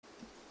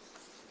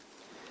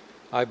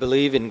I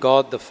believe in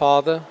God the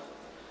Father,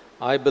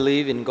 I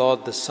believe in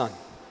God the Son,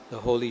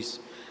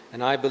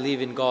 and I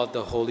believe in God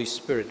the Holy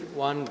Spirit,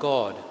 one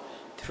God,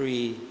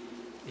 three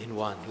in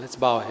one. Let's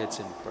bow our heads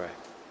in prayer.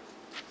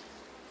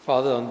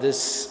 Father, on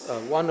this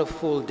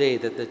wonderful day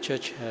that the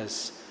church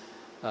has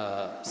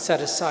set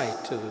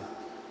aside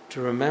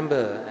to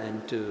remember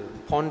and to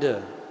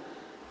ponder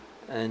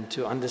and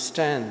to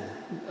understand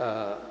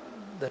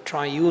the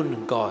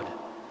triune God,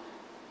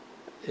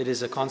 it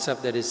is a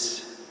concept that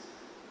is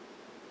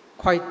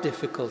quite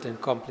difficult and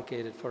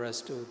complicated for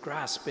us to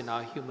grasp in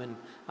our human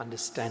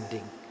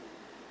understanding.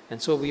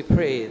 And so we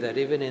pray that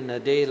even in a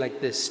day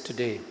like this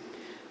today,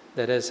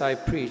 that as I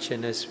preach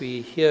and as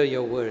we hear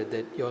your word,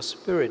 that your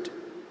Spirit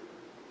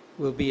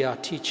will be our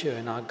teacher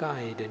and our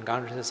guide and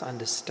grant us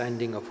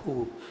understanding of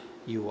who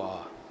you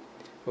are.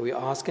 For we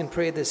ask and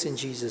pray this in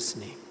Jesus'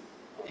 name.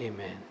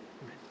 Amen.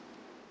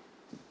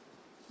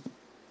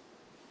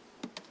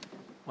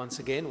 Once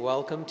again,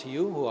 welcome to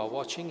you who are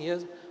watching here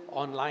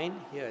online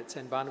here at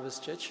St. Barnabas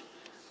Church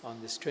on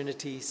this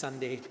Trinity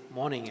Sunday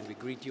morning, and we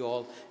greet you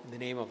all in the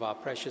name of our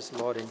precious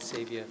Lord and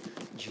Savior,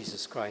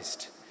 Jesus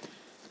Christ.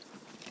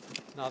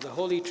 Now, the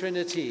Holy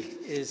Trinity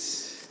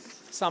is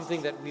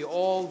something that we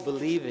all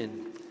believe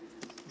in,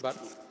 but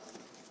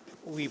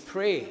we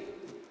pray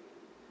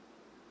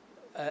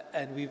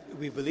and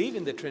we believe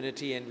in the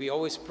Trinity, and we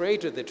always pray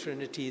to the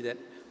Trinity that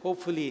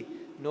hopefully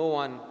no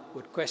one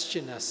would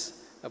question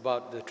us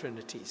about the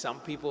Trinity. Some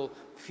people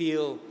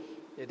feel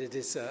that it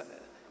is an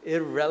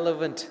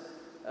irrelevant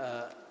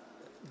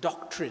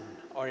doctrine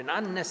or an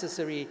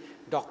unnecessary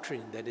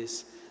doctrine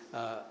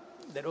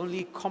that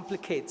only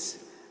complicates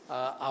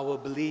our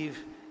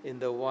belief in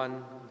the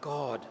one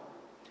God.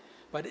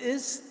 But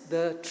is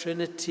the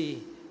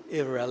Trinity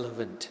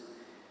irrelevant?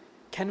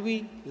 Can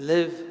we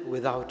live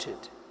without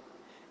it?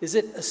 Is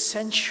it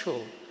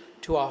essential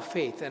to our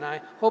faith? And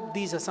I hope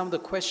these are some of the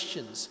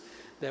questions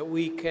that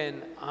we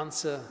can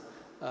answer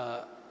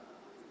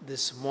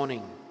this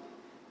morning.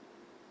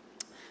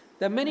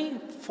 There are many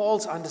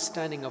false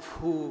understanding of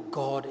who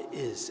God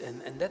is,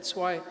 and that's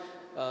why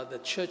the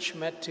church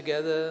met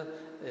together,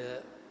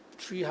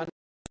 300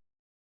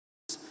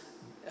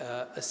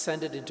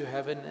 ascended into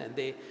heaven, and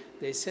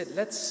they said,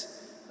 there's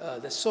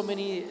so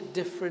many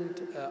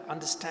different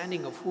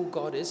understanding of who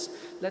God is.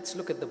 Let's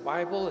look at the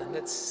Bible and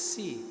let's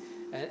see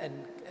and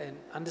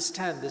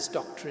understand this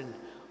doctrine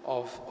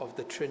of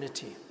the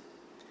Trinity.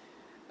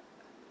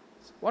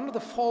 One of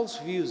the false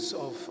views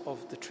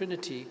of the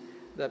Trinity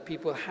that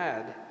people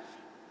had,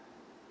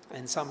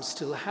 and some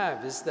still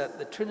have, is that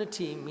the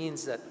Trinity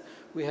means that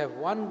we have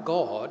one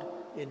God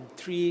in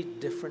three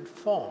different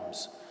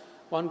forms.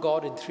 One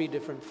God in three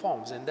different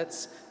forms. And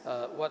that's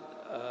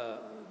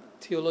what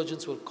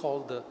theologians will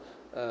call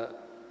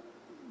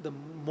the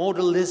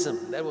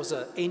modalism. That was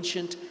an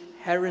ancient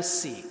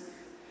heresy.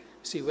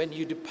 See, when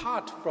you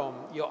depart from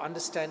your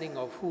understanding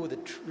of who the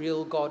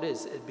real God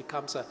is, it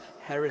becomes a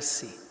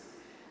heresy.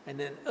 And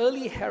an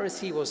early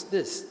heresy was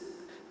this,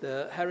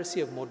 the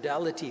heresy of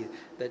modality,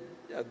 that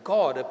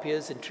God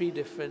appears in three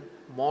different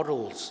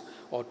models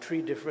or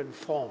three different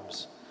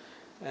forms.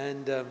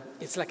 And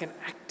it's like an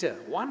actor,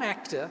 one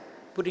actor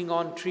putting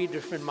on three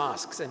different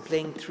masks and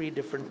playing three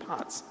different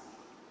parts.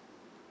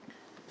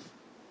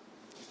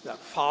 The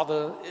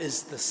Father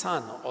is the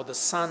Son, or the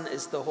Son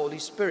is the Holy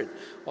Spirit,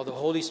 or the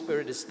Holy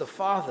Spirit is the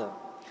Father.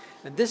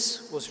 And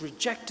this was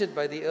rejected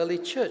by the early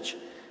church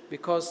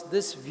because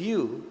this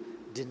view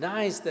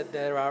denies that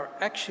there are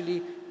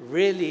actually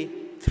really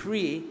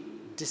three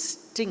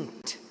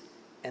distinct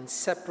and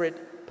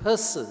separate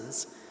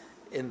persons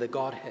in the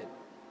Godhead.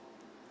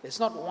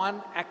 It's not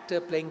one actor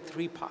playing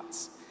three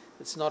parts.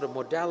 It's not a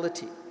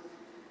modality,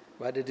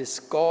 but it is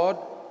God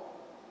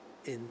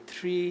in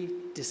three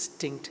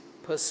distinct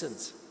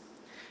persons.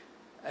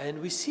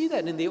 And we see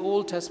that in the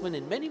Old Testament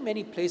in many,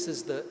 many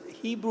places. The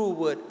Hebrew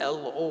word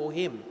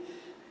Elohim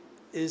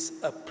is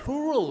a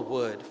plural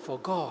word for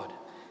God.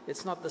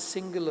 It's not the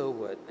singular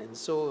word. And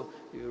so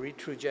you read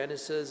through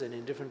Genesis and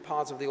in different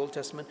parts of the Old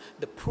Testament,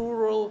 the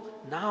plural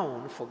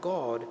noun for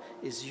God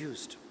is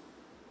used.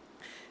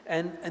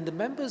 And the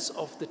members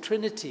of the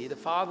Trinity, the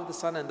Father, the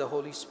Son, and the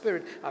Holy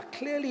Spirit, are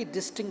clearly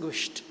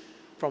distinguished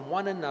from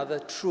one another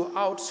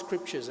throughout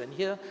Scriptures. And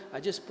here I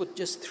just put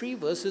just 3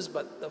 verses,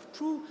 but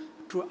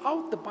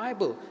throughout the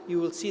Bible, you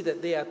will see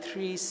that they are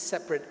 3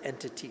 separate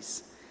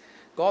entities.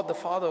 God the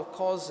Father, of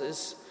course,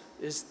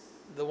 is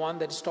the one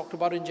that is talked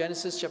about in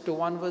Genesis chapter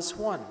 1, verse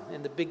 1.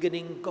 In the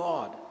beginning,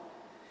 God.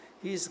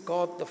 He is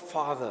God the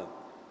Father.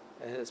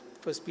 As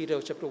 1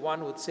 Peter chapter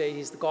 1 would say,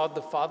 He's the God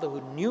the Father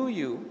who knew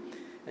you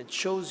and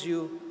chose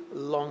you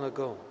long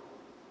ago.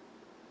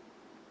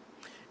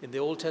 In the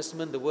Old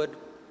Testament, the word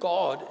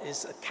God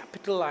is a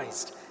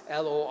capitalized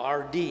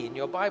L-O-R-D in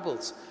your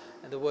Bibles.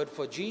 And the word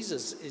for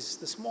Jesus is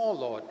the small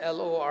Lord,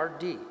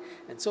 L-O-R-D.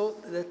 And so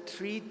there are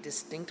 3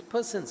 distinct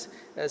persons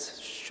as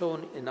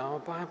shown in our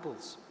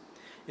Bibles.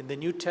 In the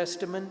New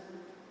Testament,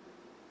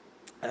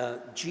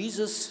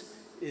 Jesus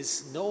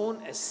is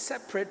known as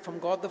separate from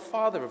God the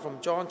Father,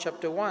 from John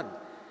chapter 1.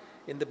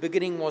 In the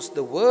beginning was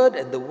the Word,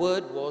 and the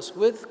Word was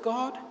with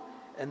God,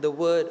 and the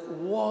Word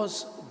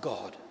was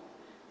God.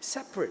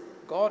 Separate.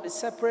 God is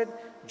separate.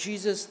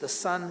 Jesus, the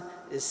Son,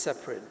 is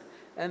separate.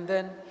 And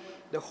then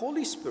the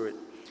Holy Spirit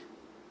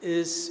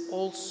is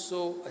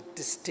also a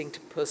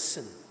distinct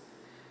person.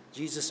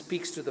 Jesus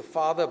speaks to the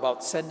Father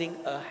about sending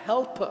a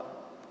helper,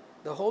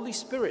 the Holy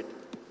Spirit.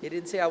 He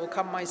didn't say, I will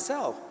come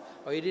myself,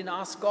 or he didn't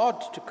ask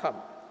God to come.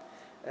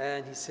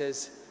 And he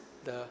says,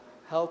 the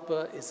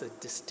helper is a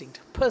distinct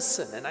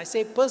person. And I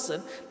say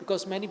person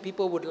because many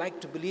people would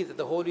like to believe that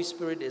the Holy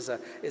Spirit is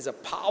a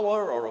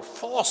power or a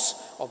force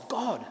of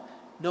God.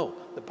 No,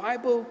 the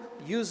Bible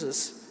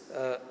uses,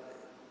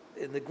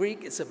 in the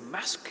Greek, it's a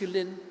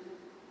masculine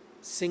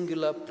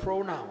singular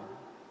pronoun.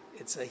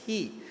 It's a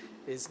he.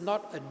 It's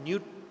not a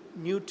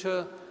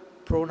neuter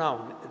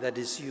pronoun that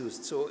is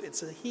used. So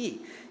it's a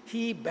he.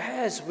 He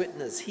bears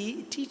witness.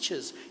 He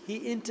teaches. He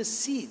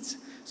intercedes.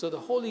 So the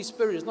Holy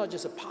Spirit is not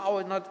just a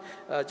power, not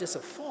just a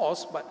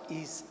force, but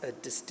he's a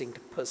distinct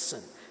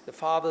person. The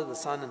Father, the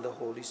Son, and the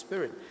Holy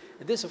Spirit.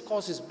 And this, of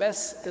course, is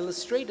best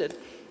illustrated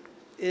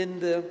in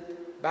the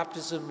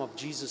baptism of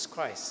Jesus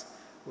Christ,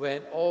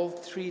 when all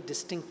three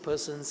distinct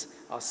persons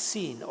are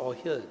seen or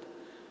heard.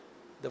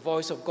 The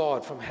voice of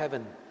God from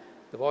heaven,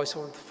 the voice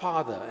from the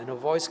Father, and a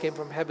voice came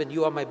from heaven,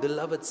 you are my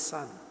beloved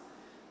Son.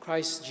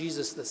 Christ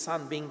Jesus, the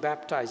Son, being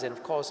baptized, and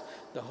of course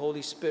the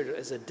Holy Spirit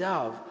as a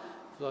dove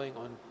flowing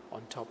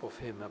on top of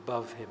him,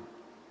 above him.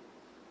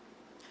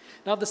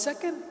 Now the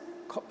second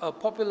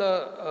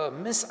popular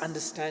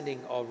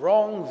misunderstanding or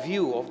wrong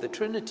view of the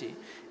Trinity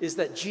is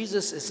that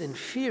Jesus is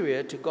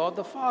inferior to God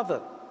the Father.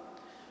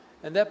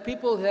 And there are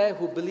people there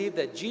who believe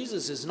that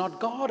Jesus is not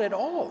God at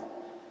all.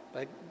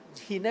 Like,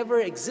 he never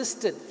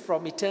existed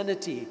from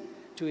eternity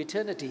to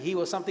eternity. He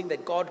was something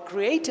that God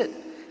created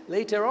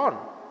later on.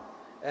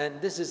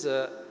 And this is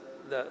the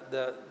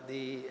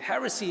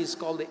heresy is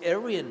called the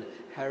Arian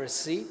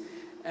heresy.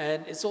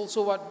 And it's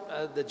also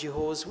what the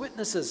Jehovah's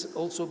Witnesses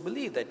also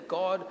believe, that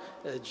God,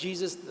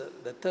 Jesus,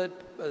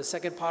 the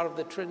second part of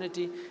the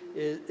Trinity,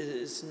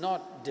 is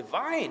not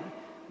divine,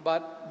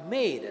 but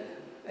made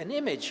an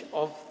image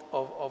of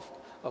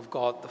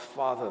God the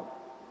Father.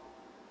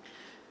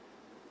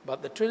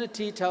 But the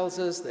Trinity tells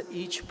us that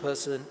each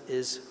person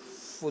is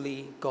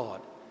fully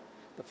God.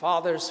 The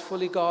Father is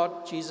fully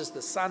God, Jesus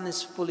the Son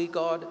is fully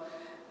God,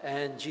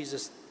 and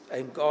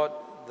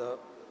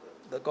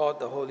God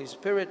the Holy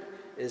Spirit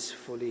is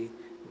fully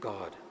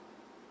God.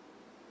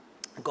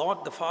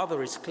 God the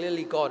Father is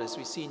clearly God, as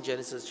we see in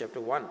Genesis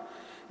chapter 1.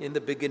 In the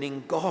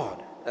beginning,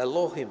 God,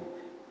 Elohim,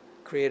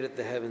 created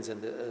the heavens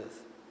and the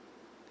earth.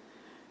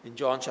 In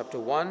John chapter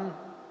 1,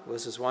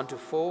 verses 1 to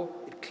 4,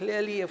 it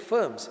clearly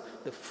affirms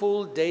the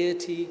full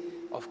deity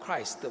of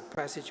Christ, the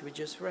passage we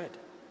just read.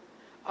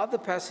 Other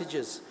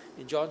passages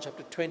in John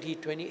chapter 20,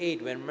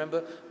 28,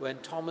 when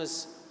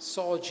Thomas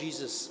saw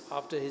Jesus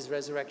after his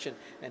resurrection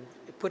and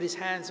put his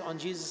hands on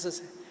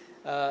Jesus'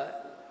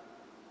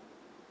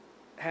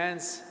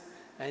 hands,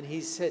 and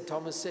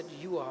Thomas said,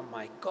 you are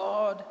my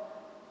God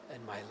and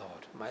my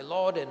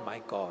Lord and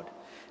my God.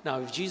 Now,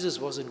 if Jesus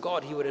wasn't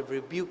God, he would have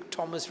rebuked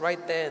Thomas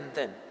right there and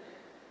then.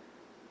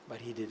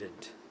 But he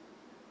didn't.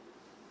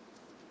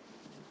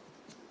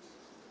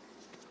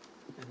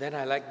 And then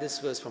I like this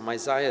verse from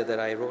Isaiah that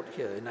I wrote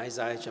here in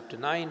Isaiah chapter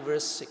 9,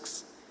 verse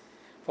 6.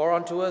 For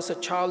unto us a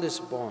child is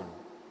born,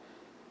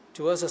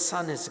 to us a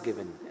son is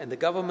given, and the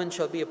government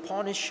shall be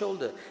upon his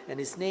shoulder, and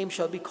his name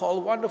shall be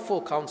called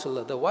Wonderful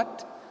Counselor. The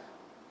what?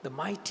 The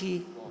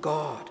Mighty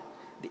God,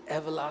 the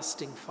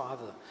Everlasting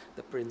Father,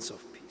 the Prince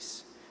of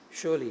Peace.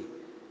 Surely,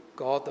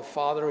 God the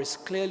Father is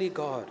clearly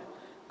God.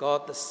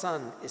 God the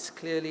Son is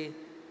clearly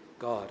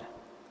God.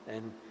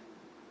 And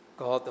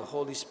God the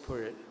Holy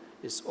Spirit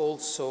is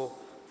also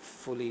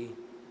fully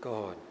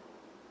God.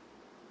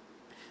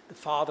 The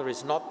Father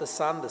is not the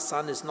Son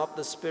is not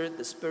the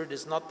Spirit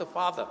is not the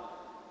Father.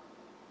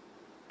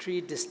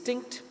 Three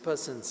distinct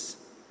persons,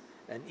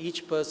 and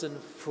each person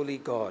fully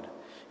God.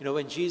 You know,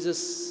 when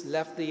Jesus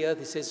left the earth,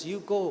 he says, you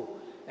go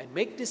and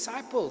make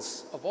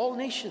disciples of all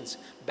nations,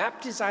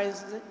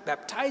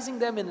 baptizing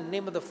them in the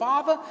name of the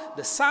Father,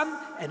 the Son,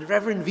 and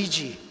Reverend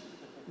VG.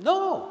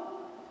 No,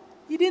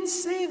 he didn't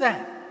say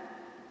that,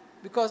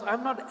 because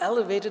I'm not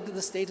elevated to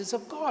the status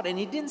of God. And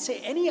he didn't say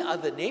any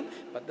other name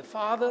but the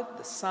Father,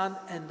 the Son,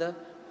 and the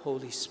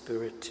Holy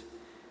Spirit.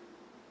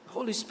 The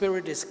Holy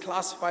Spirit is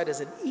classified as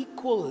an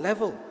equal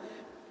level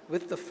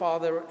with the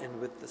Father and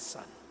with the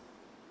Son.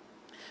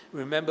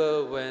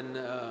 Remember when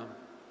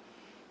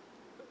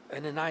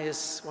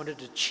Ananias wanted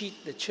to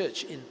cheat the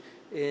church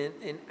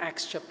in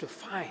Acts chapter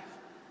 5,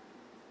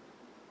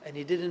 and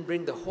he didn't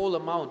bring the whole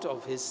amount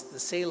of the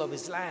sale of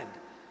his land.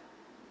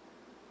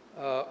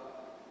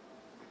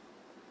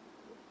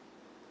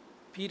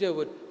 Peter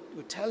would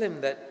tell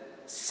him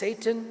that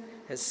Satan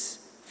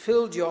has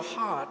filled your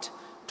heart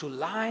to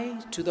lie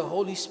to the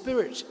Holy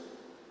Spirit.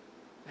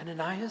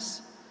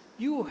 Ananias,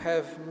 you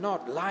have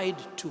not lied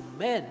to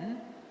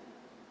men,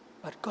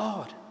 but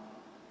God.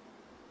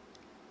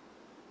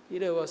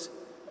 Peter was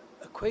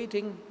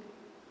equating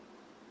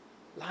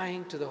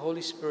lying to the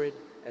Holy Spirit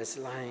as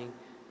lying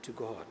to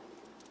God.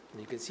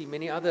 And you can see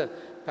many other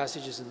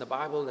passages in the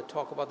Bible that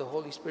talk about the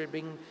Holy Spirit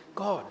being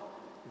God.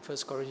 In 1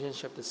 Corinthians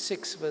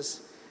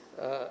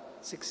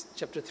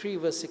chapter 3,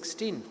 verse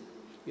 16,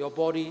 your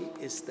body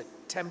is the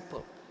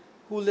temple.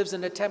 Who lives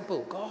in the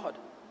temple? God.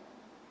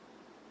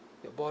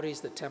 Your body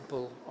is the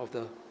temple of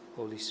the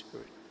Holy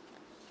Spirit.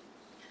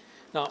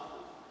 Now,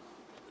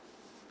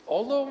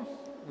 although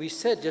we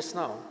said just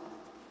now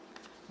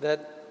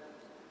that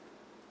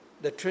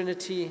the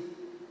Trinity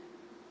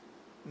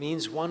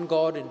means one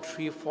God in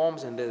three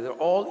forms and they're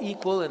all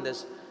equal and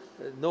there's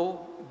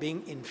no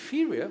being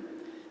inferior,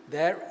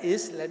 there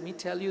is, let me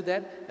tell you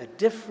that, a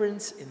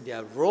difference in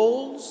their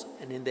roles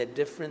and in their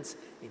difference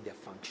in their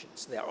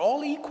functions. They're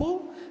all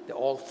equal, they're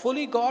all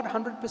fully God,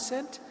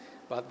 100%,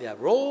 but their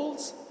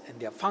roles and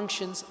their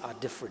functions are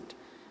different.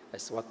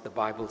 That's what the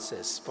Bible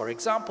says. For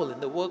example, in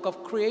the work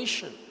of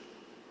creation,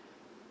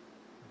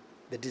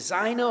 the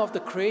designer of the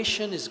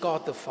creation is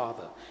God the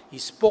Father. He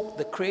spoke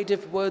the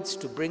creative words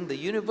to bring the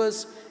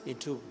universe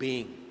into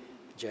being.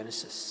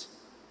 Genesis.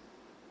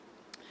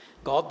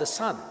 God the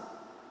Son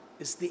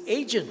is the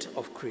agent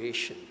of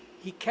creation.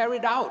 He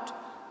carried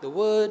out the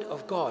word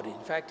of God. In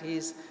fact,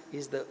 he's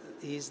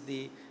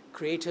the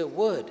creator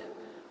word.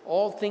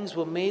 All things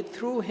were made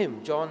through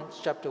him. John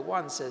chapter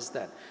 1 says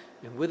that.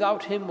 And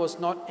without him was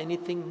not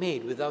anything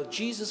made. Without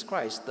Jesus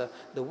Christ,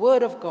 the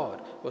word of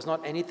God, was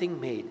not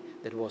anything made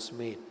that was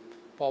made.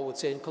 Paul would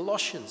say in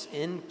Colossians,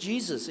 in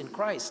Jesus, in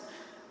Christ,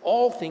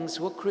 all things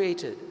were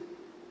created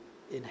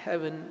in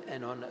heaven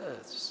and on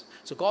earth.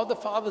 So God the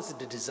Father is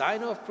the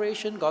designer of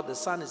creation, God the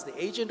Son is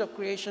the agent of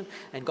creation,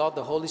 and God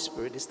the Holy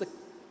Spirit is the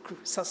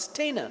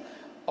sustainer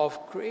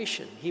of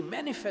creation. He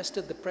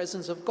manifested the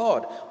presence of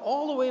God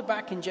all the way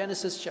back in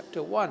Genesis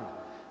chapter 1,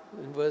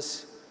 in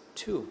verse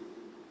 2.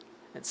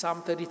 And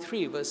Psalm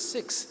 33, verse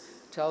 6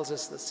 tells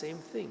us the same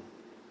thing.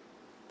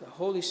 The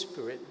Holy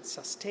Spirit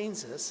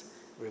sustains us,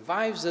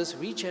 revives us,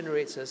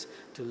 regenerates us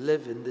to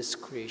live in this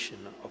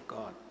creation of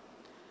God.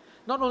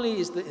 Not only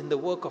is in the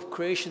work of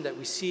creation that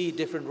we see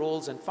different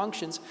roles and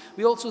functions,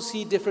 we also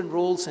see different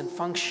roles and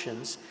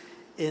functions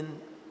in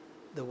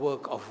the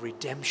work of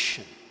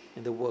redemption.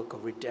 In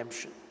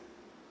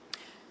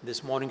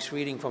this morning's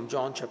reading from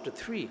John chapter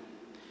 3,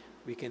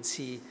 we can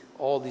see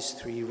all these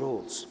three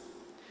roles.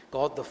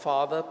 God the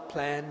Father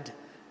planned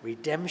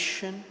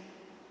redemption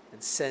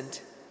and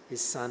sent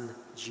his Son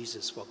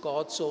Jesus. For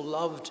God so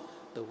loved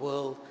the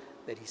world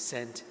that he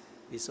sent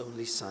his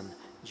only Son,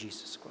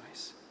 Jesus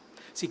Christ.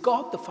 See,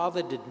 God the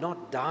Father did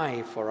not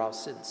die for our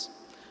sins,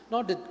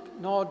 nor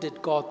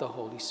did God the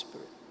Holy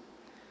Spirit.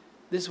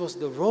 This was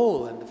the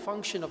role and the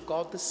function of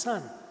God the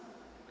Son.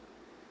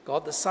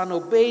 God the Son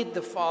obeyed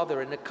the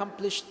Father and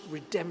accomplished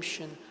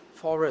redemption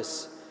for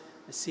us,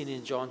 as seen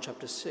in John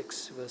chapter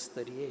 6, verse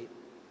 38.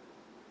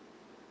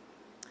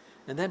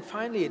 And then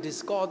finally, it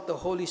is God the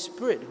Holy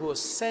Spirit who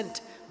was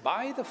sent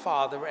by the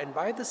Father and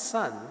by the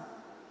Son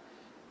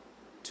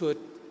to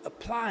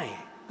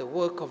apply the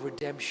work of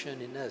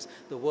redemption in us,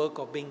 the work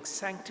of being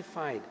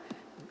sanctified,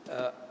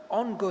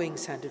 ongoing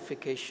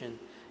sanctification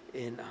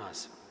in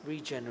us,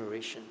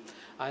 regeneration.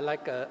 I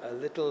like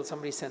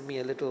somebody sent me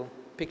a little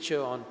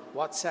picture on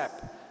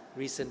WhatsApp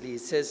recently.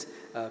 It says,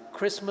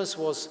 Christmas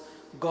was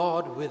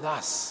God with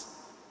us.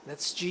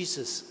 That's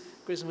Jesus.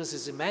 Christmas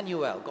is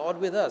Emmanuel, God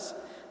with us.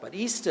 But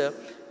Easter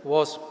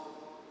was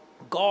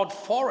God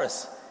for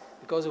us,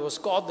 because it was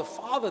God the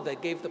Father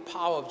that gave the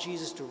power of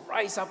Jesus to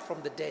rise up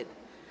from the dead.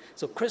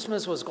 So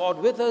Christmas was God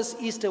with us,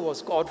 Easter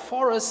was God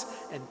for us,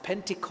 and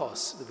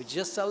Pentecost, that we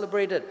just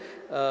celebrated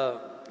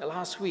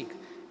last week,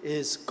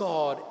 is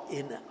God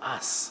in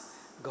us.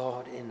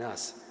 God in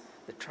us,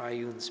 the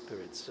triune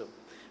Spirit. So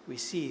we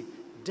see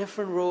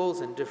different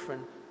roles and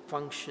different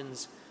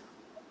functions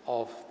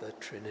of the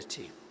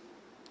Trinity.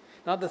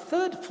 Now, the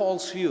third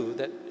false view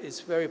that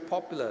is very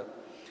popular,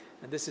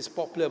 and this is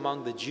popular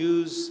among the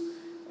Jews,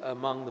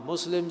 among the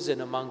Muslims,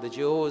 and among the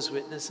Jehovah's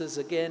Witnesses,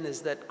 again,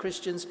 is that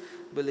Christians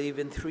believe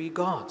in three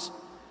gods.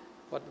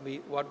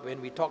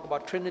 When we talk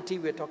about Trinity,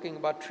 we're talking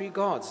about three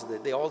gods.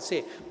 They all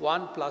say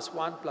 1 +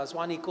 1 +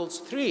 1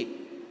 =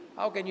 3.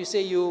 How can you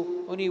say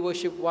you only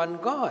worship one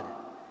God?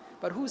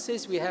 But who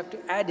says we have to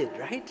add it,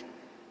 right?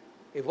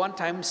 If 1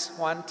 times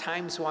 1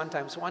 times 1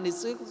 times 1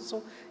 is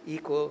also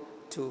equal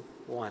to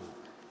 1.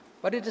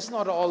 But it is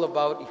not all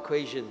about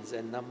equations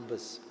and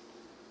numbers.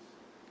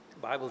 The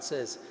Bible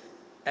says,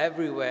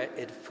 everywhere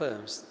it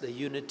affirms the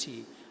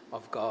unity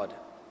of God.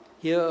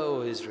 Hear,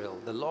 O Israel,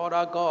 the Lord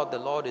our God, the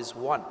Lord is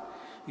one.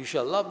 You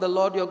shall love the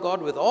Lord your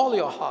God with all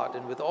your heart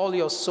and with all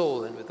your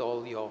soul and with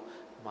all your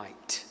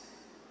might.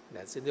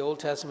 That's in the Old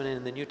Testament, and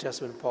in the New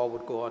Testament, Paul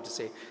would go on to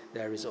say,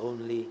 there is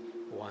only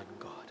one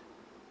God.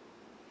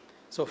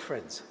 So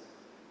friends,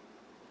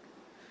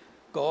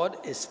 God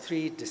is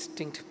three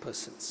distinct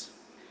persons.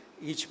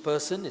 Each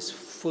person is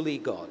fully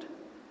God,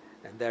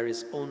 and there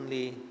is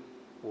only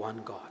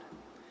one God.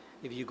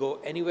 If you go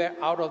anywhere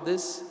out of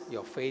this,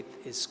 your faith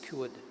is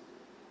skewed.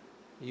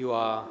 You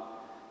are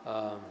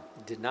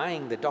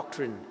denying the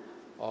doctrine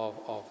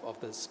of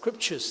the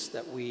scriptures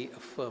that we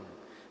affirm,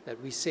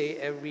 that we say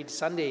every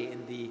Sunday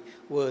in the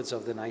words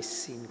of the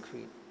Nicene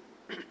Creed.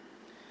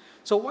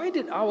 So why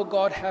did our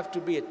God have to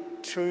be a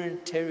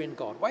Trinitarian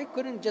God? Why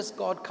couldn't just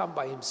God come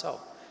by himself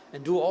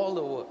and do all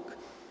the work?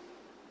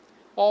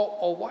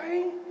 Or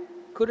why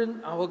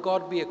couldn't our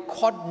God be a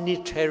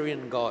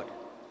quadnitarian God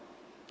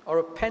or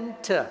a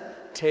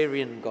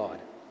pentatarian God?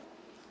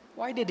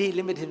 Why did he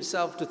limit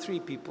himself to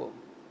 3 people?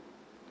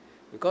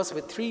 Because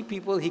with 3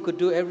 people, he could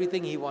do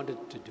everything he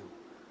wanted to do.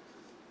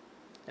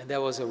 And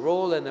there was a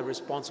role and a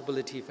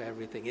responsibility for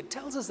everything. It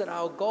tells us that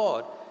our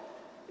God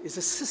is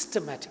a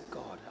systematic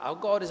God. Our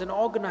God is an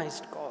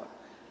organized God.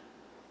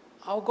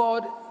 Our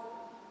God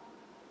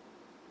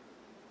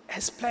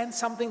has planned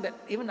something that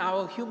even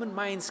our human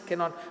minds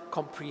cannot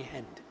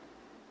comprehend.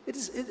 It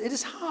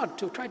is hard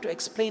to try to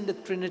explain the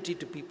Trinity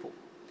to people.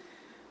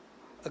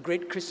 A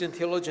great Christian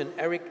theologian,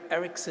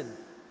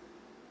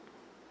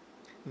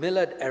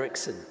 Millard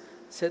Erickson,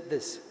 said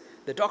this: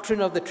 "The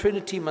doctrine of the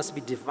Trinity must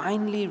be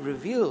divinely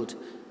revealed,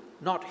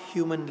 not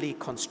humanly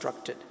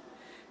constructed.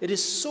 It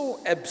is so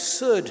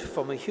absurd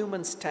from a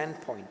human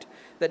standpoint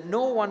that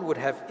no one would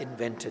have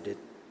invented it.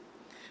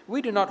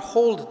 We do not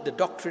hold the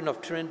doctrine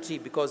of Trinity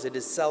because it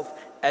is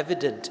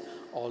self-evident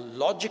or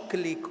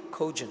logically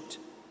cogent.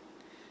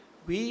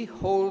 We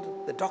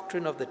hold the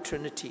doctrine of the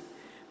Trinity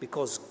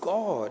because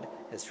God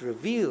has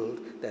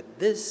revealed that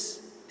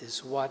this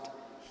is what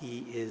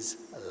he is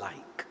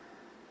like."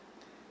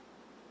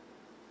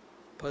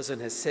 A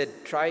person has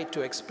said, try to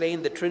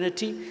explain the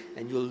Trinity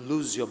and you'll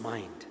lose your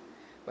mind.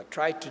 But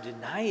try to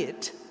deny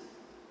it,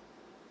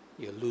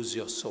 you'll lose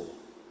your soul.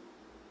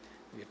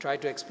 If you try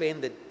to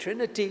explain the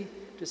Trinity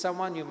to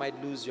someone, you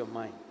might lose your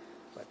mind.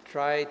 But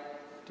try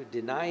to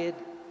deny it,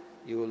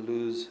 you will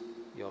lose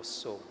your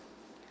soul.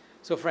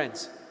 So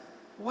friends,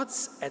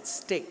 what's at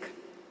stake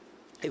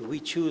if we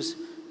choose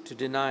to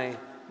deny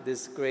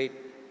this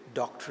great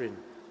doctrine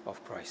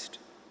of Christ?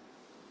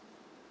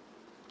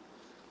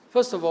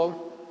 First of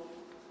all,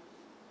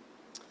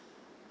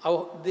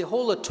 the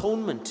whole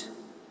atonement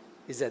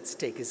is at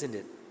stake, isn't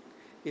it?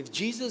 If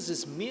Jesus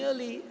is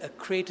merely a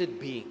created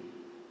being,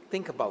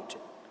 think about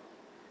it,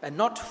 and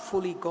not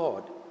fully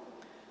God.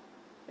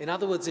 In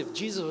other words, if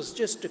Jesus was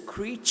just a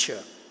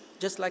creature,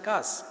 just like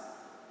us,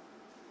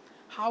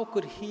 how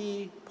could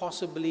he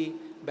possibly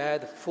bear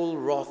the full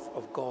wrath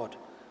of God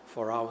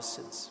for our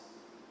sins?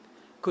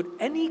 Could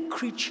any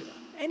creature,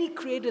 any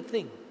created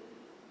thing,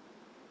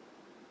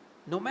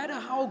 no matter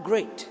how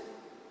great,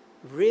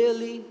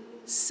 really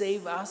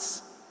save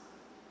us?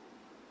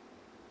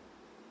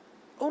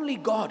 Only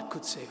God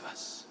could save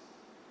us.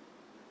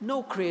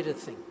 No created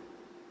thing.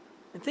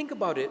 And think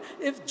about it.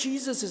 If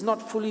Jesus is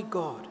not fully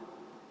God,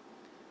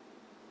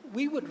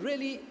 we would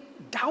really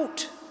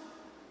doubt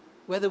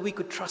whether we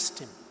could trust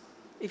him.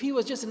 If he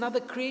was just another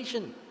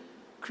creation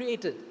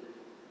created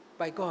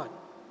by God,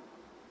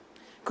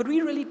 could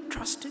we really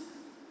trust him?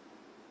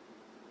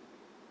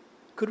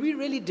 Could we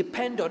really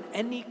depend on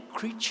any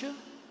creature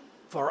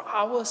for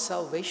our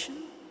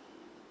salvation?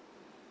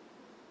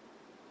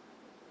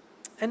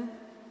 And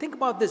think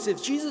about this.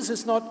 If Jesus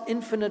is not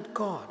infinite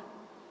God,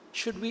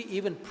 should we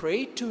even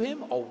pray to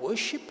him or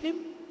worship him?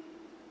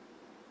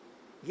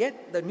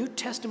 Yet the New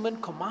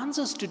Testament commands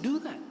us to do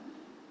that,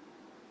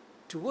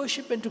 to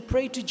worship and to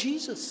pray to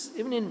Jesus,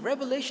 even in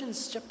Revelation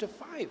chapter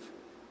 5.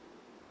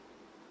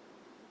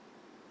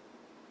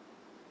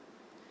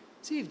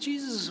 See, if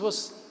Jesus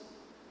was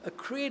a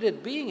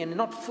created being and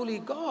not fully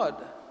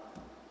God,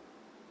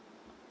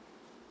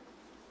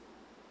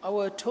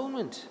 our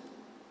atonement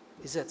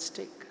is at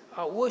stake.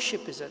 Our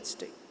worship is at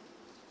stake.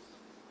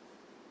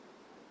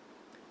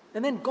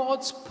 And then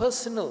God's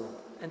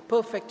personal and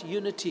perfect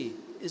unity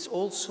is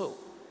also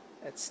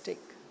at stake.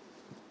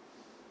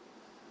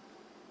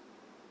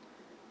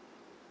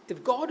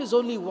 If God is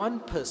only one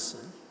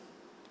person,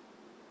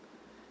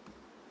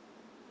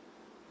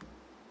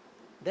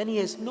 then he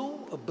has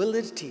no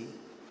ability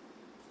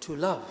to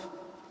love.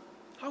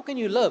 How can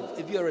you love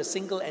if you are a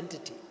single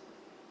entity?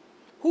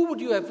 Who would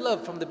you have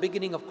loved from the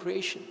beginning of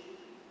creation?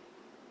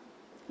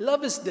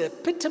 Love is the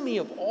epitome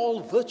of all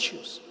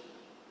virtues.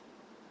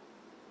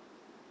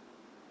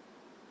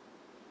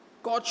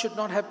 God should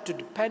not have to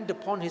depend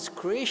upon his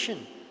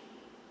creation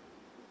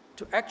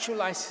to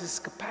actualize his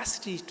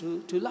capacity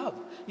to love.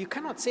 You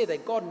cannot say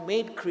that God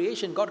made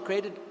creation, God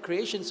created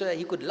creation so that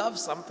he could love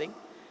something,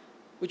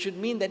 which would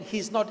mean that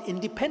he's not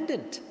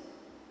independent.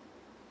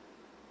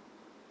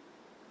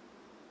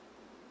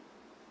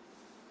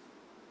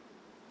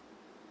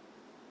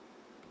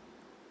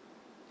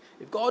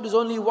 If God is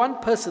only one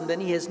person,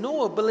 then he has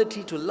no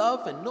ability to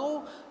love and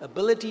no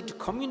ability to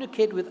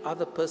communicate with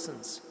other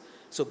persons.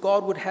 So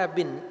God would have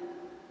been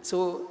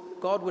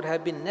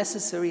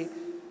necessary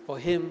for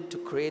him to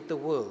create the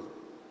world.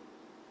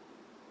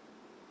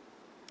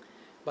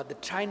 But the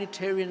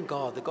Trinitarian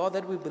God, the God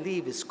that we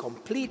believe, is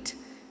complete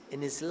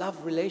in his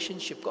love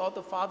relationship. God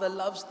the Father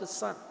loves the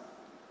Son,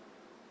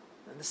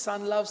 and the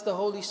Son loves the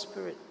Holy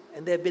Spirit.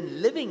 And they've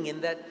been living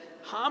in that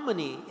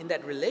harmony, in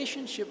that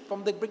relationship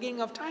from the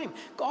beginning of time.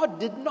 God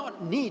did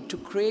not need to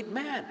create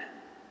man.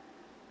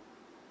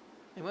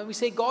 And when we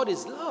say God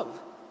is love,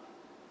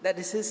 that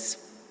is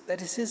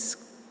his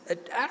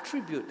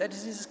attribute, that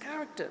is his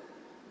character.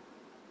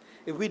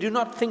 If we do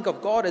not think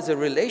of God as a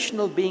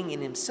relational being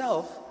in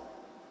himself,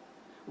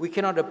 we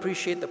cannot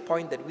appreciate the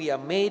point that we are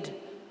made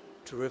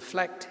to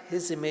reflect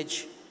his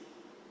image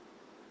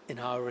in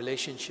our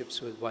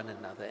relationships with one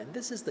another. And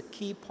this is the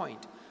key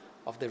point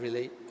of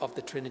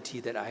the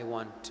Trinity that I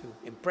want to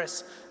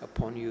impress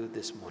upon you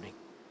this morning.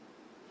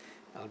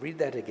 I'll read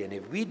that again.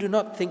 If we do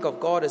not think of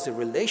God as a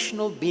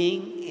relational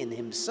being in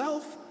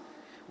himself,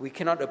 we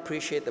cannot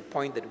appreciate the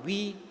point that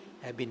we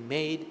have been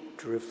made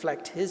to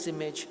reflect his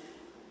image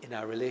in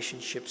our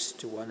relationships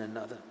to one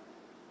another.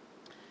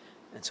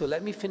 And so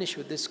let me finish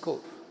with this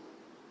quote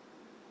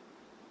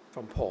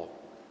from Paul.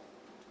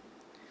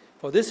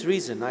 For this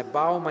reason, I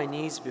bow my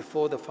knees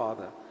before the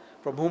Father,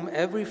 from whom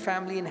every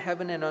family in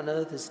heaven and on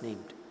earth is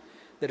named,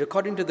 that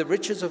according to the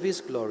riches of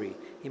his glory,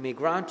 he may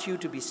grant you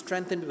to be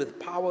strengthened with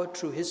power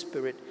through his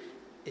Spirit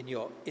in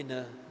your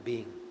inner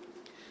being,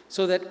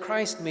 so that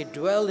Christ may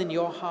dwell in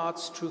your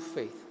hearts through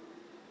faith,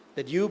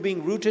 that you,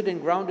 being rooted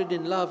and grounded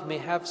in love, may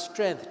have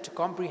strength to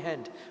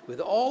comprehend with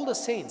all the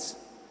saints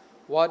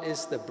what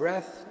is the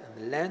breadth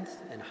and the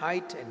length and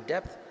height and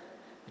depth,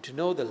 and to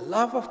know the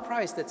love of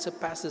Christ that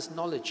surpasses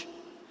knowledge,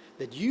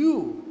 that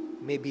you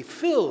may be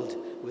filled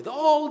with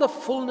all the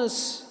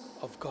fullness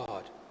of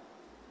God.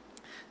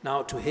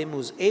 Now to him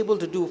who's able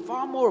to do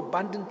far more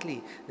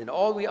abundantly than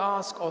all we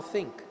ask or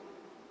think,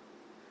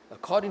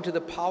 according to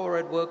the power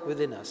at work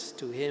within us,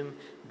 to him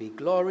be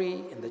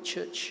glory in the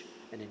church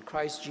and in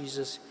Christ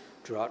Jesus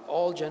throughout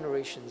all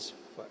generations,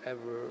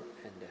 forever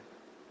and ever.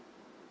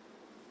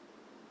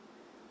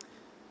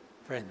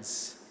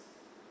 Friends,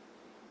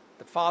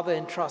 the Father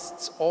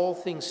entrusts all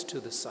things to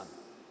the Son,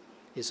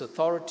 his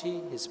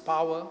authority, his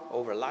power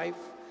over life,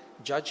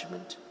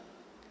 judgment.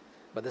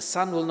 But the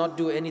Son will not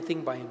do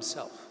anything by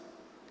himself.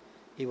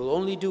 He will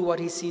only do what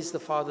he sees the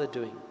Father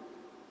doing.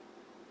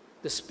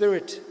 The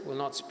Spirit will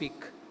not speak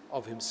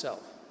of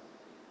himself,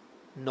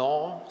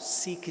 nor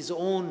seek his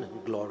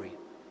own glory.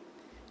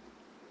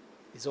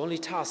 His only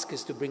task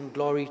is to bring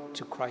glory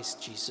to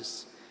Christ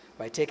Jesus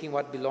by taking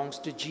what belongs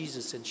to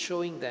Jesus and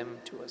showing them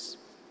to us.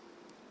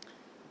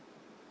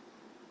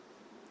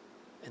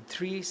 And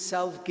three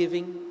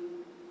self-giving,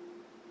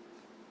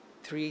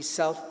 three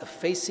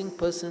self-effacing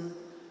persons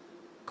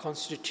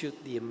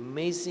constitute the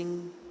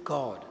amazing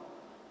God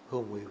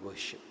whom we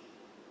worship.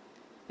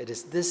 It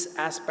is this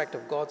aspect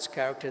of God's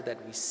character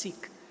that we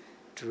seek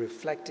to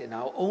reflect in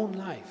our own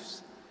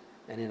lives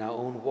and in our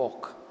own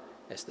walk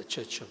as the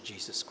Church of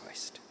Jesus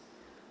Christ.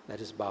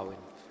 Let us bow in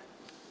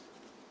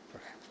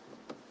prayer.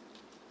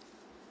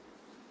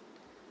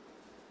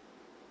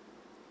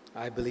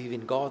 I believe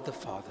in God the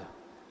Father.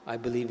 I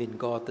believe in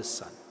God the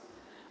Son.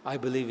 I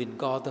believe in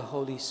God the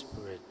Holy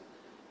Spirit,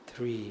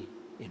 three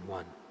in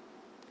one.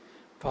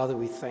 Father,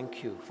 we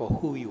thank you for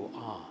who you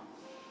are.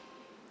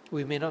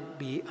 We may not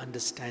be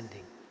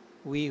understanding.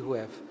 We who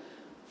have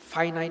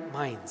finite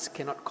minds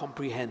cannot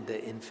comprehend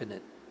the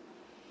infinite.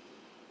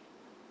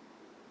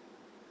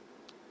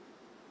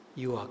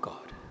 You are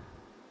God.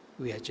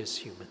 We are just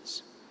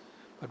humans.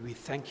 But we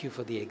thank you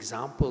for the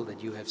example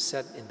that you have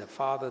set in the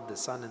Father, the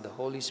Son, and the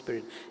Holy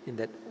Spirit, in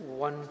that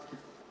one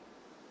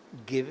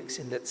giving,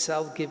 in that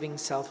self-giving,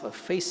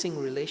 self-effacing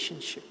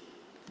relationship.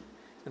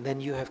 And then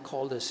you have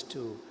called us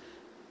to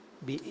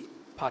be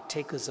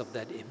partakers of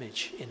that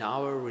image in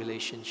our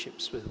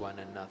relationships with one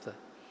another.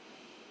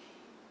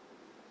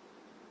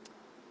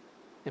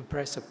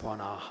 Impress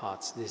upon our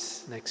hearts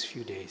this next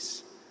few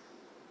days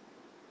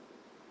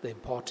the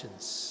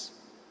importance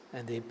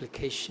and the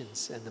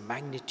implications and the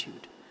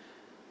magnitude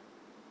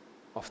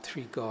of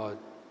three God,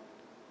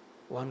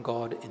 one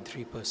God in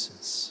three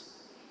persons.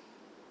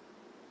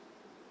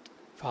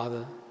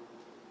 Father,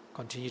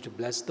 continue to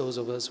bless those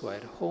of us who are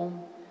at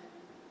home.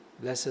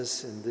 Bless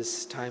us in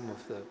this time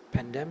of the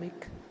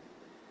pandemic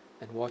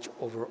and watch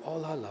over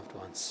all our loved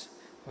ones.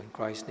 For in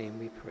Christ's name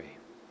we pray.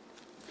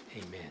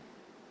 Amen.